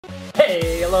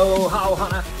Hey, hello, how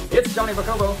Hana. It's Johnny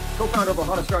Vacobo, co-founder of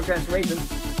Ohana Strong Transformation,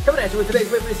 coming at you with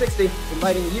today's Wave 360,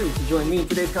 inviting you to join me in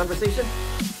today's conversation.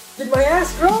 Did my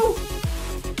ass grow?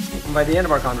 And by the end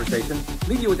of our conversation,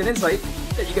 leave you with an insight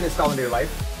that you can install into your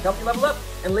life to help you level up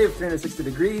and live 360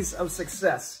 degrees of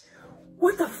success.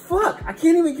 What the fuck? I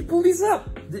can't even pull these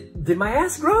up. Did my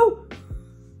ass grow?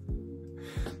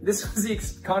 This was the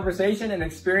conversation and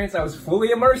experience I was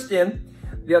fully immersed in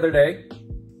the other day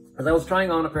as I was trying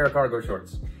on a pair of cargo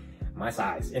shorts. In my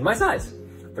size,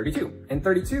 32. And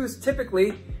 32s,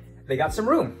 typically, they got some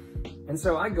room. And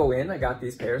so I go in, I got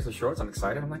these pairs of shorts, I'm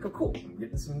excited, I'm like, oh cool, I'm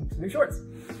getting some new shorts.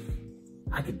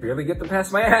 I could barely get them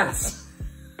past my ass.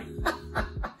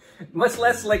 Much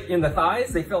less like in the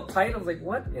thighs, they felt tight. I was like,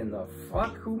 what in the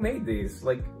fuck? Who made these?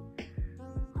 Like,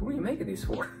 who are you making these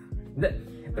for?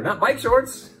 They're not bike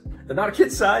shorts. They're not a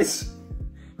kid size.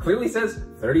 Clearly says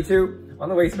 32 on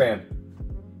the waistband.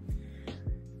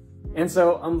 And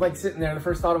so I'm like sitting there, and the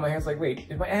first thought in my head is like, wait,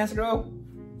 did my ass grow?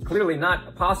 Clearly not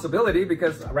a possibility,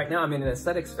 because right now I'm in an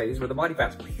aesthetics phase where the body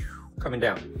fat's coming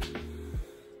down.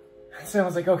 So I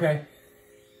was like, okay,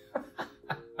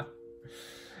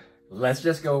 let's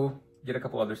just go get a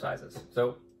couple other sizes.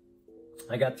 So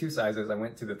I got two sizes. I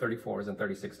went to the 34s and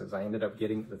 36s. I ended up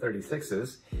getting the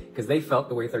 36s because they felt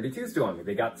the way 32s do on me.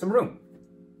 They got some room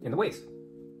in the waist.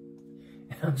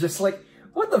 And I'm just like,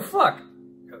 what the fuck?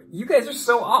 You guys are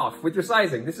so off with your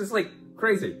sizing. This is like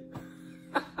crazy.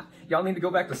 Y'all need to go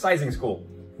back to sizing school.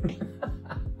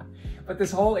 But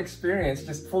this whole experience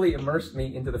just fully immersed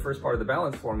me into the first part of the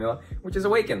balance formula, which is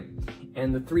awaken.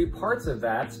 And the three parts of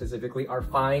that specifically are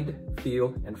find,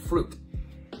 feel, and fruit.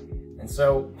 And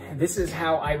so this is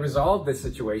how I resolved this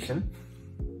situation,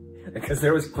 because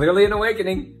there was clearly an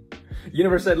awakening. The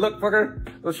universe said, look, fucker,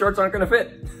 those shorts aren't gonna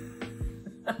fit.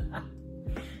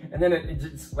 And then it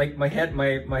just, like,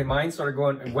 my mind started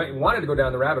going, it wanted to go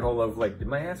down the rabbit hole of like, did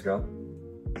my ass grow?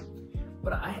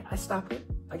 But I stopped it.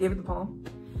 I gave it the palm.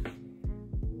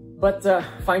 But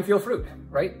find, feel, fruit,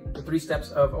 right? The 3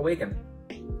 steps of awaken.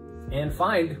 And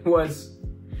find was,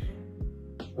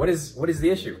 what is the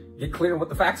issue? Get clear on what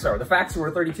the facts are. The facts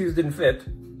were 32s didn't fit.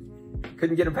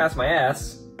 Couldn't get them past my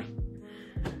ass.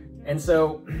 And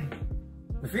so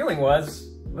the feeling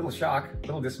was a little shock, a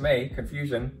little dismay,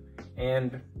 confusion,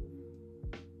 and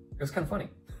it was kind of funny.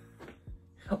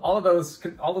 All of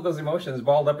those emotions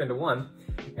balled up into one.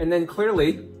 And then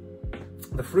clearly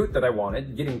the fruit that I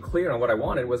wanted, getting clear on what I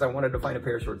wanted, was I wanted to find a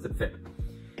pair of shorts that fit.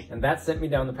 And that sent me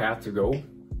down the path to go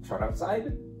trot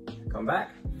outside, come back.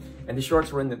 And the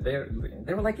shorts were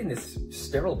they were like in this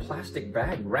sterile plastic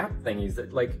bag wrap thingies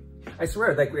that, like, I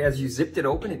swear, like as you zipped it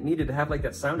open, it needed to have like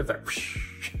that sound effect.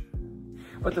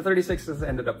 But the 36s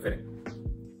ended up fitting.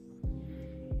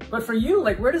 But for you,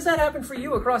 like, where does that happen for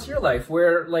you across your life,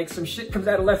 where like some shit comes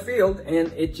out of left field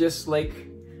and it just like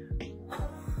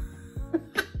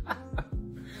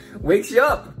wakes you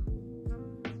up,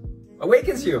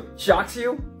 awakens you, shocks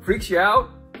you, freaks you out?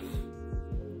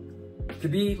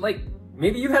 Could be like,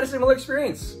 maybe you had a similar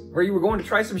experience where you were going to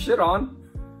try some shit on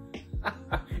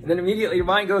and then immediately your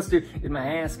mind goes to, did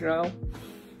my ass grow?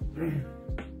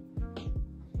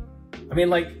 I mean,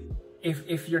 like,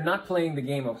 if you're not playing the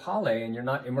game of Hale and you're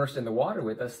not immersed in the water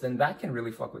with us, then that can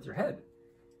really fuck with your head.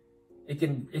 It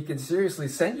can seriously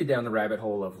send you down the rabbit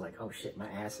hole of like, oh shit, my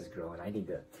ass is growing. I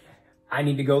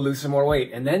need to go lose some more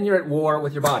weight. And then you're at war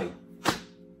with your body.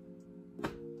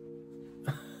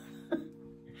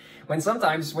 When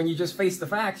sometimes when you just face the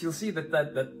facts, you'll see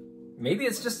that maybe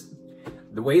it's just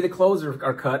the way the clothes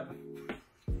are cut.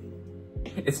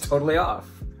 It's totally off.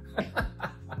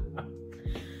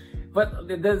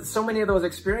 But there's so many of those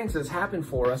experiences happen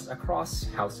for us across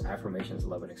House Affirmations,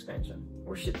 Love and Expansion,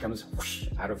 where shit comes whoosh,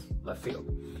 out of left field.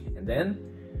 And then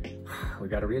we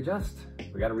got to readjust.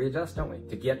 We got to readjust, don't we,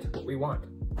 to get what we want.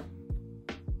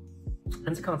 And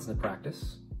it's a constant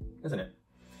practice, isn't it?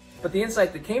 But the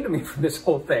insight that came to me from this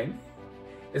whole thing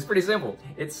is pretty simple.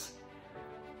 It's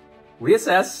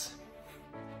reassess,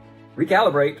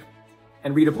 recalibrate,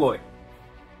 and redeploy.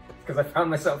 Because I found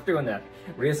myself doing that.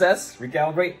 Reassess,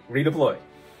 recalibrate, redeploy.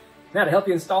 Now, to help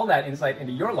you install that insight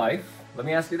into your life, let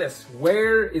me ask you this.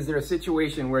 Where is there a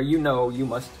situation where you know you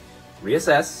must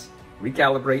reassess,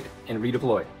 recalibrate, and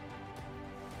redeploy?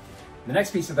 The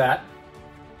next piece of that,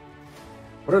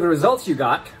 what are the results you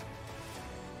got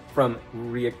from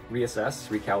reassess,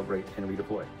 recalibrate, and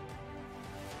redeploy?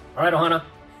 All right, Ohana,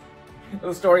 a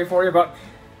little story for you about,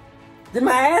 did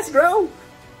my ass grow?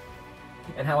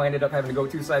 And how I ended up having to go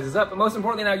 2 sizes up. But most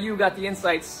importantly, now you got the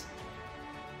insights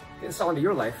to install into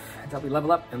your life to help you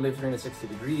level up and live 360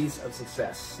 degrees of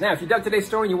success. Now, if you dug today's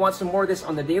story and you want some more of this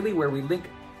on the daily, where we link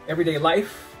everyday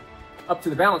life up to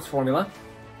the balance formula.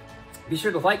 Be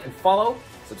sure to like and follow,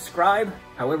 subscribe,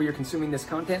 however you're consuming this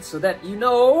content, so that you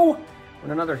know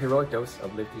when another heroic dose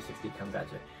of Live 360 comes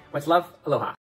at you. Much love, aloha.